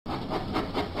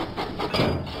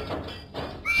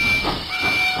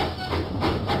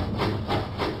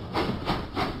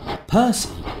Percy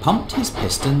pumped his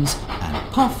pistons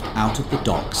and puffed out of the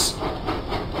docks.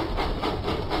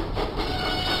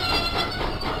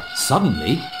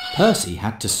 Suddenly, Percy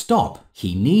had to stop.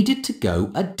 He needed to go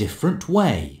a different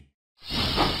way.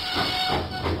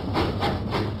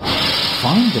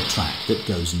 Find the track that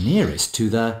goes nearest to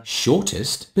the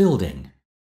shortest building.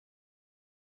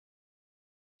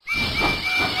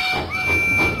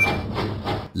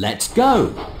 Let's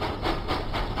go!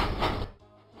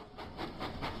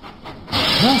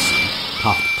 Percy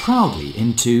puffed proudly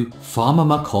into Farmer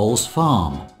McColl's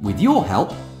farm. With your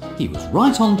help, he was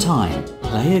right on time.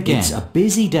 Play again. It's a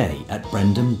busy day at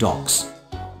Brendam Docks.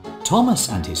 Thomas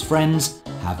and his friends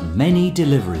have many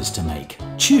deliveries to make.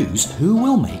 Choose who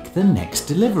will make the next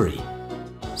delivery.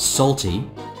 Salty,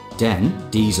 Den,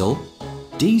 Diesel.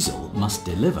 Diesel must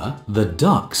deliver the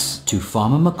ducks to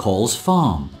Farmer McColl's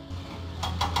farm.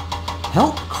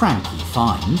 Help Cranky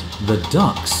find the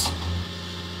ducks.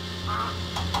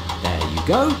 There you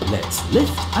go. Let's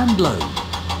lift and load.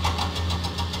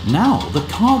 Now the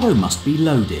cargo must be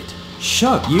loaded.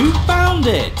 Show you found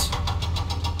it!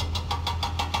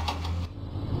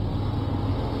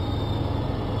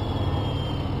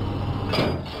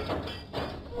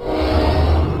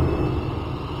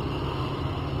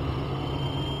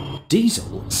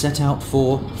 Diesel set out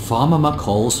for Farmer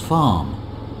McColl's farm.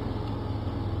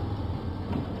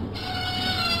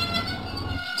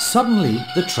 Suddenly,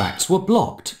 the tracks were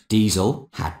blocked. Diesel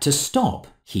had to stop.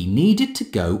 He needed to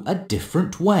go a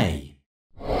different way.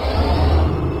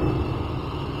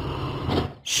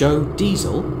 Show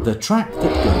Diesel the track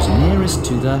that goes nearest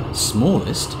to the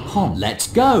smallest pond. Let's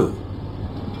go!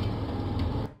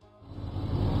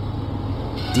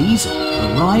 Diesel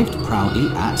arrived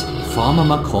proudly at Farmer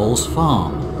McColl's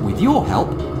farm. With your help,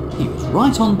 he was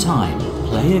right on time.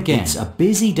 Play again. It's a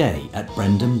busy day at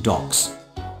Brendam Docks.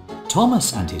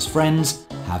 Thomas and his friends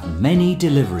have many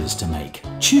deliveries to make.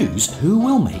 Choose who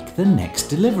will make the next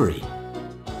delivery.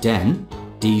 Den,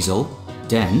 Diesel,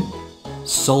 Den,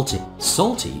 Salty.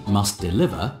 Salty must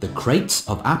deliver the crates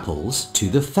of apples to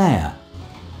the fair.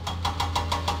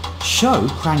 Show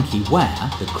Cranky where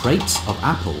the crates of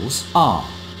apples are.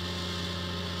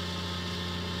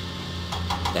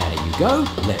 There you go.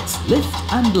 Let's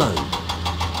lift and load.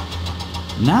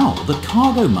 Now the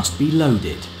cargo must be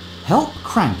loaded. Help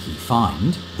Cranky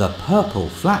find the purple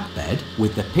flatbed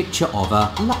with the picture of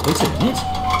a... Wait a minute.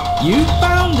 You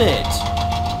found it!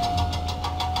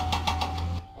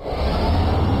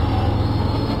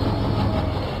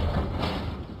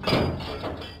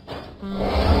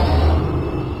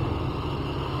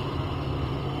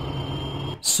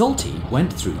 Salty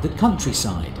went through the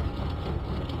countryside.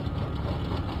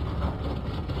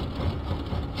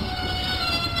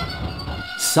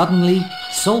 Suddenly,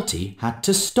 Salty had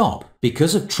to stop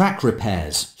because of track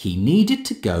repairs. He needed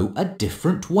to go a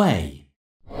different way.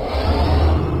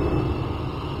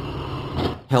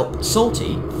 Help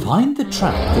Salty find the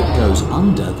track that goes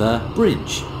under the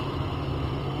bridge.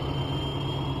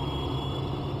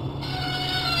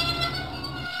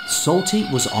 Salty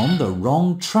was on the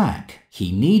wrong track.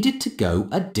 He needed to go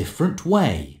a different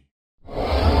way.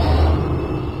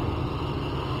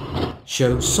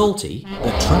 Show Salty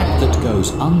the track that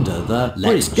goes under the bridge.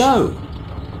 Let's go!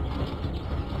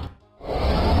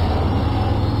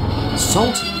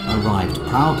 Salty arrived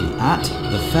proudly at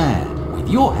the fair. With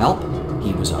your help,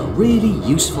 he was a really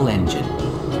useful engine.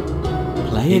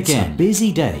 Play again. It's a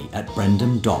busy day at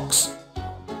Brendam Docks.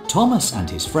 Thomas and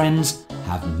his friends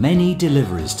have many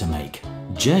deliveries to make.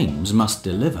 James must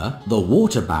deliver the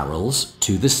water barrels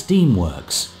to the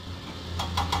steamworks.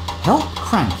 Help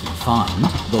Cranky find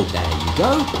the... There you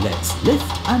go. Let's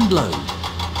lift and load.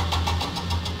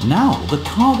 Now the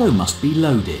cargo must be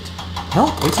loaded.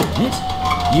 Help... Wait a minute.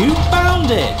 You found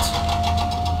it!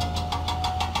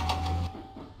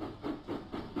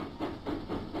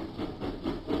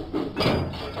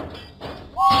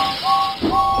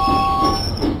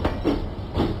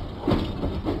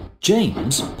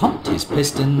 James pumped his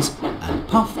pistons and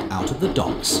puffed out of the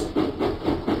docks.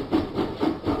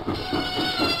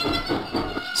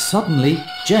 Suddenly,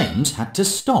 James had to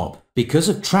stop because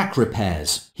of track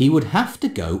repairs. He would have to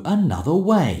go another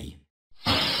way.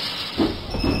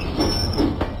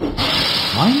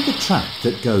 Find the track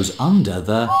that goes under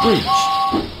the bridge.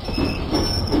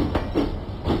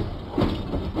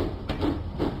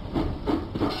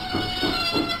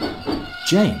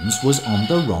 James was on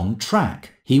the wrong track.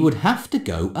 He would have to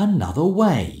go another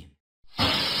way.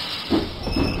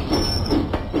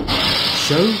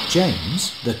 Show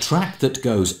James the track that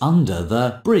goes under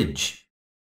the bridge.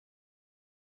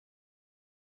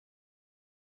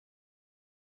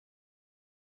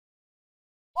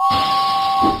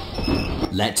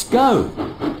 Let's go!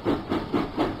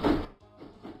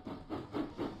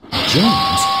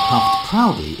 James puffed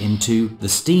proudly into the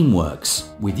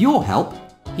steamworks. With your help,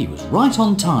 he was right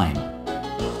on time.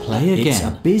 Play again. It's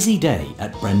a busy day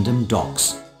at Brendam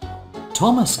Docks.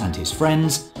 Thomas and his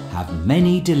friends have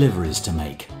many deliveries to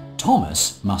make.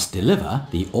 Thomas must deliver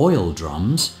the oil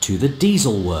drums to the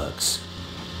diesel works.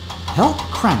 Help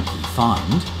Cranky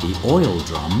find the oil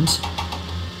drums.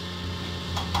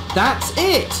 That's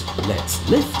it! Let's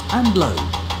lift and load.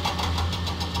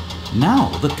 Now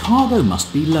the cargo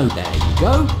must be loaded. There you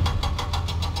go.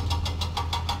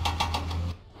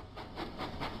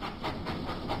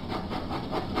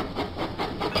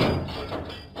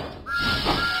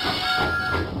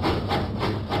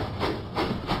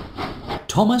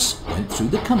 Thomas went through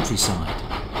the countryside.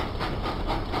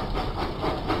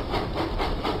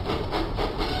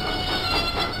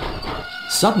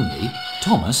 Suddenly,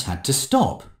 Thomas had to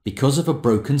stop because of a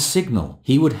broken signal.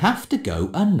 He would have to go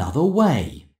another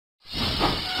way.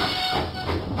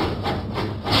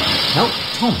 Help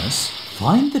Thomas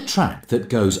find the track that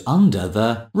goes under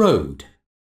the road.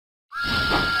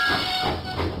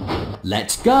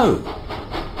 Let's go!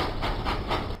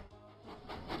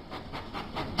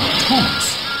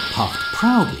 Thomas puffed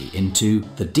proudly into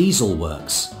the diesel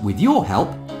works. With your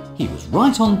help, he was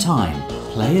right on time.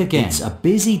 Play again. It's a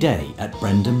busy day at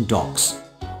Brendam Docks.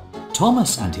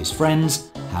 Thomas and his friends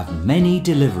have many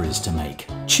deliveries to make.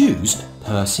 Choose.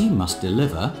 Percy must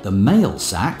deliver the mail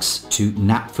sacks to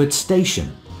Knapford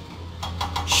Station.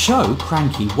 Show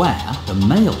Cranky where the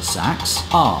mail sacks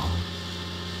are.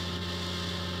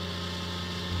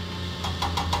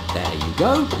 There you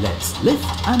go. Let's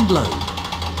lift and load.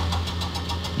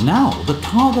 Now the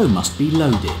cargo must be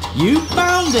loaded. You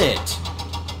found it!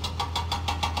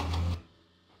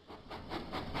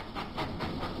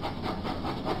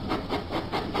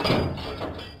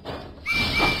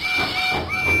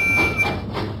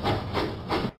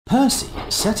 Percy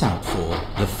set out for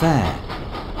the fair.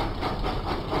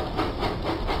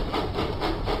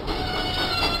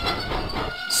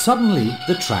 Suddenly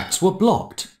the tracks were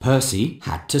blocked. Percy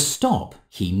had to stop.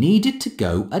 He needed to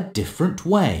go a different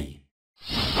way.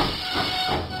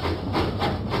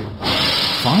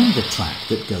 Find the track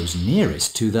that goes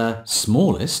nearest to the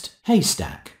smallest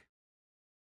haystack.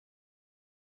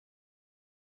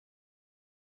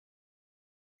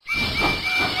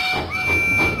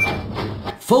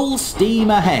 Full steam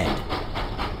ahead!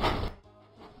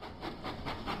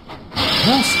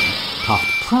 Percy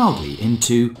puffed proudly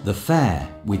into the fair.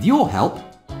 With your help,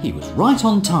 he was right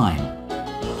on time.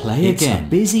 Play again. It's a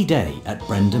busy day at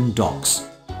Brendam Docks.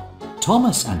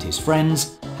 Thomas and his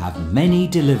friends have many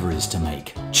deliveries to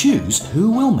make. Choose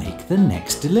who will make the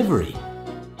next delivery.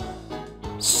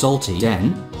 Salty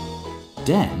Den.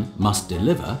 Den must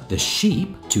deliver the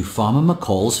sheep to Farmer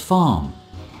McCall's farm.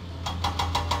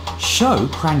 Show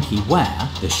Cranky where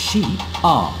the sheep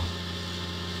are.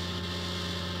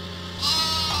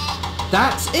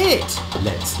 That's it!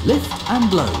 Let's lift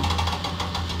and load.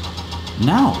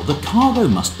 Now the cargo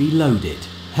must be loaded.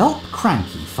 Help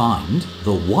Cranky find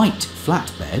the white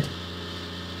flatbed.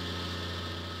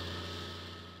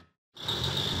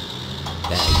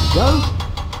 There you go.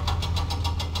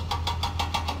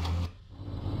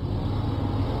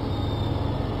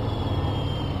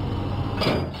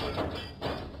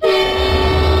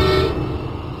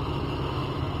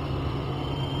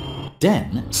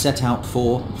 Den set out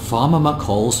for Farmer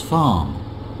McCall's farm.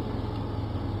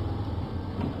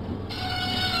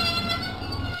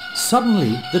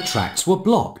 Suddenly the tracks were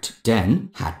blocked.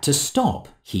 Den had to stop.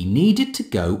 He needed to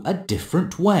go a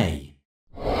different way.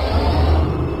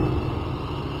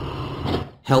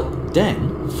 Help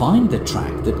Den find the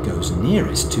track that goes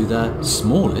nearest to the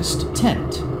smallest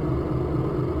tent.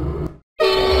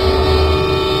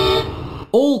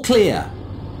 All clear!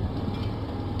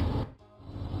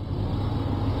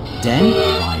 Den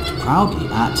arrived proudly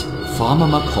at Farmer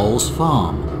McCall's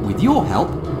farm. With your help,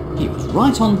 he was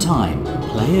right on time.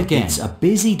 Play again. It's a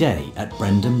busy day at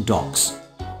Brendam Docks.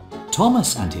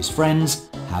 Thomas and his friends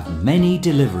have many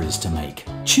deliveries to make.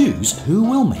 Choose who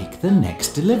will make the next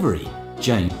delivery.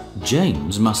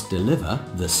 James must deliver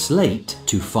the slate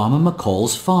to Farmer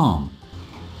McCall's farm.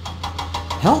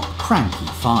 Help Cranky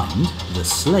find the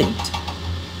slate.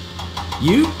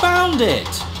 You found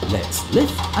it! Let's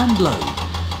lift and load.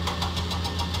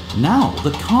 Now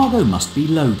the cargo must be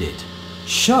loaded.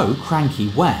 Show Cranky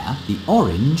where the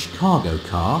orange cargo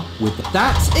car with the...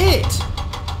 That's it!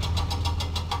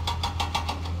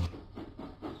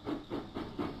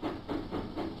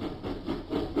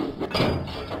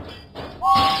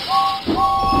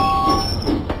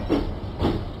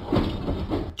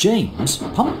 James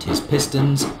pumped his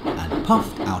pistons and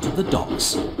puffed out of the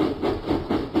docks.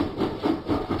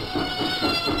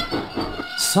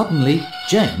 Suddenly,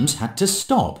 James had to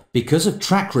stop because of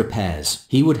track repairs.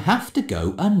 He would have to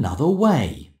go another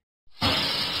way.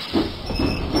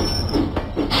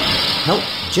 Help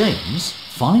James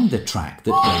find the track that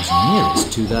goes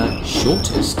nearest to the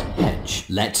shortest hedge.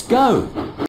 Let's go!